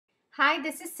Hi,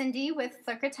 this is Cindy with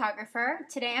Flickrtographer.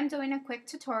 Today I'm doing a quick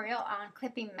tutorial on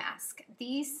clipping masks.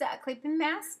 These clipping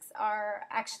masks are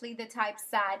actually the types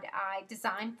that I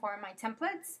design for my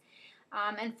templates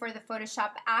and for the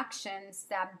Photoshop actions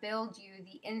that build you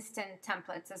the instant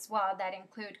templates as well that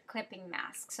include clipping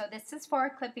masks. So this is for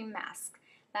a clipping mask.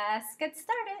 Let's get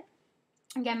started.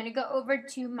 Okay, I'm going to go over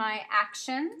to my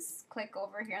actions, click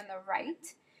over here on the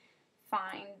right,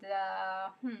 find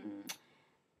the,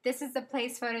 this is the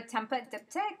place photo template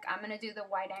diptych. I'm going to do the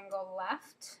wide angle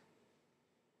left.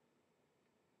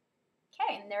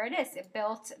 Okay, and there it is. It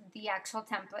built the actual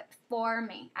template for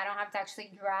me. I don't have to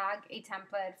actually drag a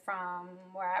template from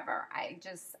wherever. I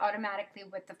just automatically,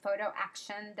 with the photo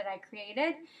action that I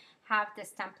created, have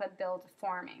this template built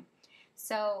for me.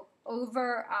 So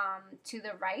over to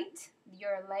the right,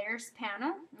 your layers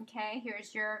panel, okay,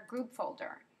 here's your group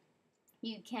folder.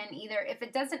 You can either, if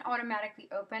it doesn't automatically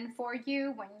open for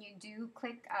you when you do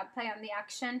click play on the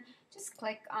action, just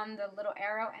click on the little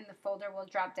arrow and the folder will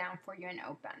drop down for you and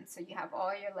open. So you have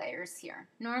all your layers here.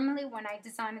 Normally when I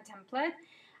design a template,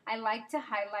 I like to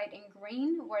highlight in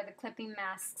green where the clipping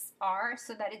masks are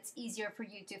so that it's easier for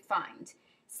you to find.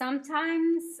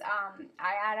 Sometimes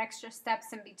I add extra steps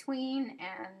in between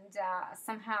and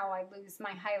somehow I lose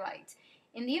my highlight.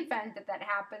 In the event that that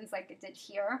happens like it did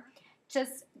here,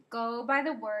 just go by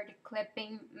the word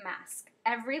clipping mask.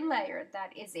 Every layer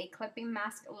that is a clipping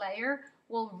mask layer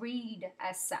will read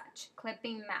as such,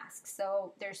 clipping mask.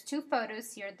 So there's two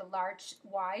photos here, the large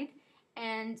wide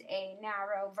and a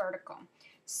narrow vertical.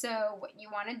 So what you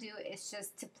want to do is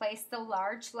just to place the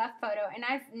large left photo, and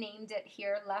I've named it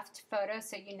here left photo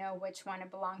so you know which one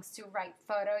it belongs to. Right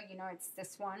photo, you know it's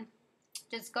this one.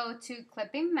 Just go to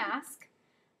clipping mask,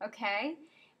 okay?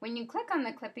 When you click on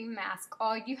the clipping mask,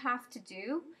 all you have to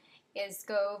do is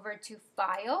go over to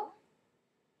File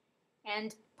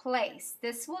and Place.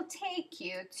 This will take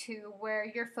you to where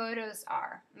your photos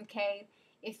are, okay?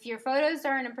 If your photos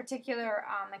are in a particular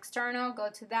external, go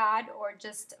to that or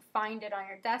just find it on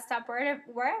your desktop or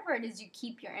wherever it is you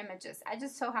keep your images. I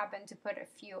just so happen to put a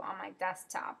few on my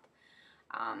desktop.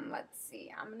 Let's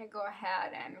see, I'm going to go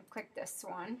ahead and click this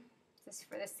one just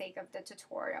for the sake of the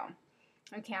tutorial.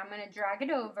 Okay, I'm going to drag it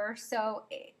over. So,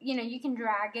 you know, you can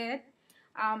drag it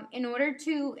in order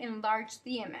to enlarge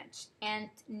the image and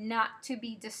not to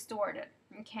be distorted,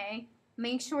 okay?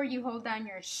 Make sure you hold down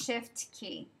your Shift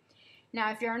key. Now,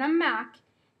 if you're on a Mac,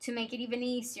 to make it even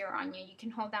easier on you, you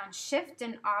can hold down Shift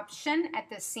and Option at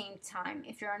the same time.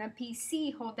 If you're on a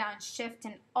PC, hold down Shift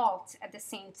and Alt at the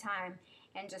same time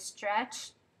and just stretch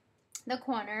the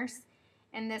corners,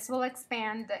 and this will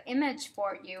expand the image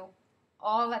for you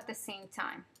all at the same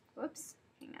time. Whoops,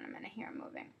 hang on a minute here, I'm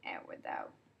moving it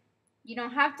without. You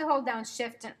don't have to hold down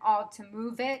Shift and Alt to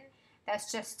move it.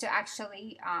 That's just to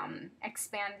actually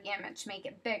expand the image, make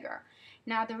it bigger.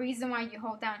 Now the reason why you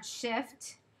hold down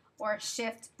Shift or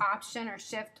Shift Option or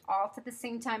Shift Alt at the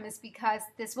same time is because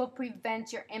this will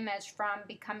prevent your image from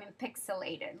becoming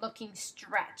pixelated, looking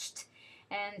stretched.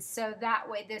 And so that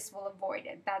way this will avoid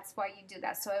it. That's why you do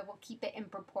that, so it will keep it in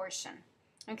proportion.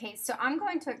 Okay, so I'm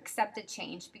going to accept the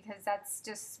change because that's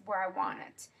just where I want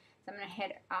it. So I'm going to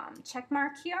hit check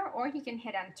mark here, or you can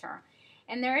hit enter.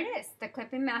 And there it is. The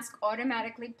clipping mask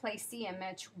automatically placed the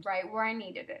image right where I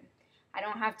needed it. I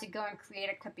don't have to go and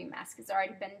create a clipping mask. It's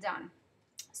already been done.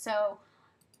 So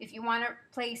if you want to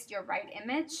place your right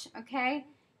image, okay,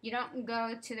 you don't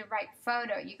go to the right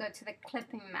photo. You go to the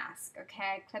clipping mask,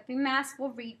 okay? Clipping mask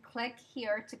will read click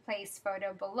here to place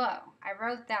photo below. I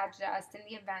wrote that just in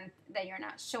the event that you're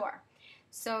not sure.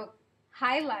 So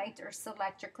highlight or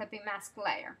select your clipping mask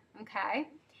layer, okay?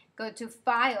 Go to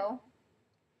File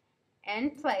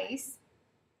and Place.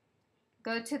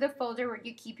 Go to the folder where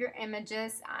you keep your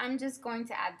images. I'm just going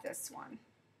to add this one,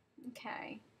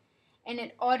 okay? And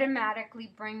it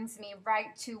automatically brings me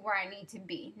right to where I need to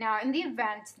be. Now, in the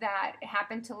event that it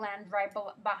happened to land right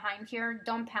behind here,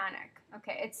 don't panic,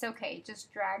 okay? It's okay.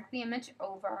 Just drag the image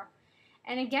over.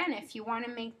 And again, if you want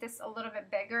to make this a little bit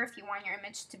bigger, if you want your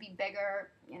image to be bigger,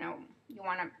 you know, you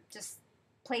want to just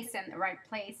place it in the right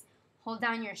place, hold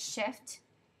down your Shift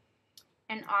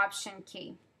and Option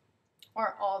key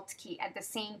or Alt key at the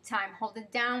same time. Hold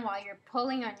it down while you're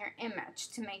pulling on your image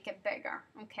to make it bigger,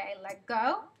 okay? Let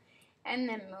go. And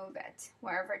then move it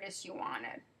wherever it is you want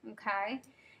it, okay?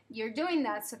 You're doing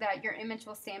that so that your image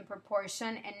will stay in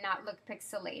proportion and not look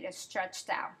pixelated, stretched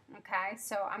out, okay?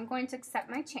 So I'm going to accept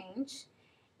my change,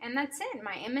 and that's it.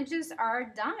 My images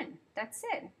are done. That's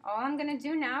it. All I'm going to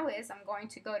do now is I'm going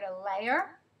to go to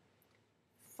Layer,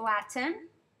 Flatten,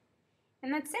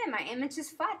 and that's it. My image is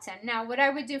flattened. Now, what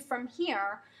I would do from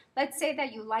here, let's say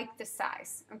that you like the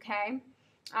size, okay?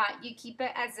 you keep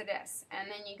it as it is, and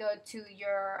then you go to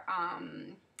your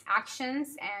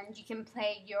actions, and you can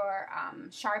play your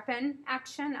sharpen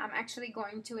action. I'm actually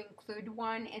going to include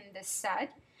one in this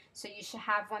set, so you should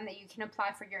have one that you can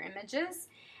apply for your images.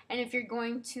 And if you're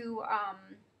going to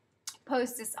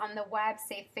post this on the web,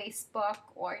 say Facebook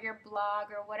or your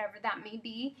blog or whatever that may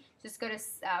be, just go to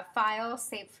File,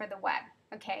 Save for the web.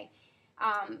 Okay.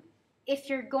 If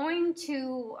you're going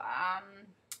to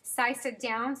size it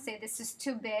down, say this is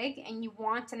too big and you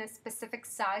want in a specific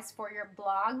size for your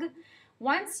blog,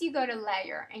 once you go to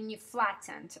layer and you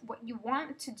flattened, what you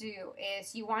want to do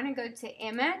is you want to go to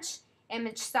image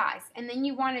size, and then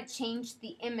you want to change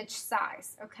the image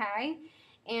size, okay?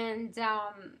 And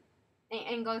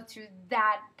go through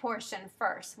that portion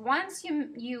first. Once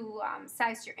you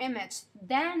size your image,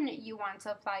 then you want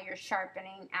to apply your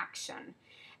sharpening action.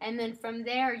 And then from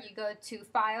there, you go to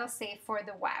File, Save for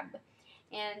the web.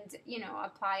 And, you know,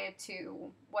 apply it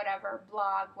to whatever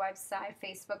blog, website,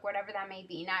 Facebook, whatever that may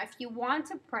be. Now, if you want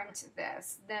to print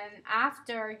this, then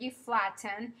after you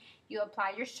flatten, you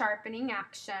apply your sharpening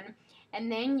action,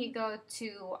 and then you go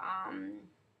to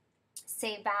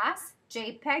Save As,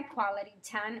 JPEG, quality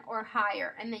 10 or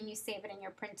higher, and then you save it in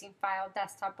your printing file,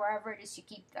 desktop, wherever it is you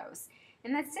keep those.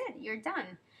 And that's it, you're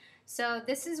done. So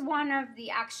this is one of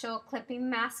the actual clipping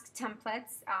mask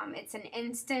templates. It's an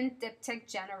instant diptych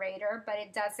generator, but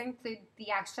it does include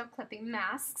the actual clipping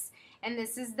masks, and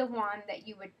this is the one that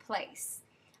you would place.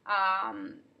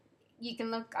 You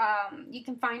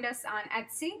can find us on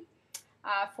Etsy.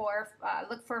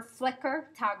 Look for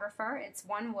Flickrtographer, it's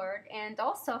one word, and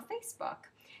also Facebook.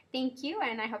 Thank you,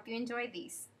 and I hope you enjoy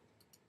these.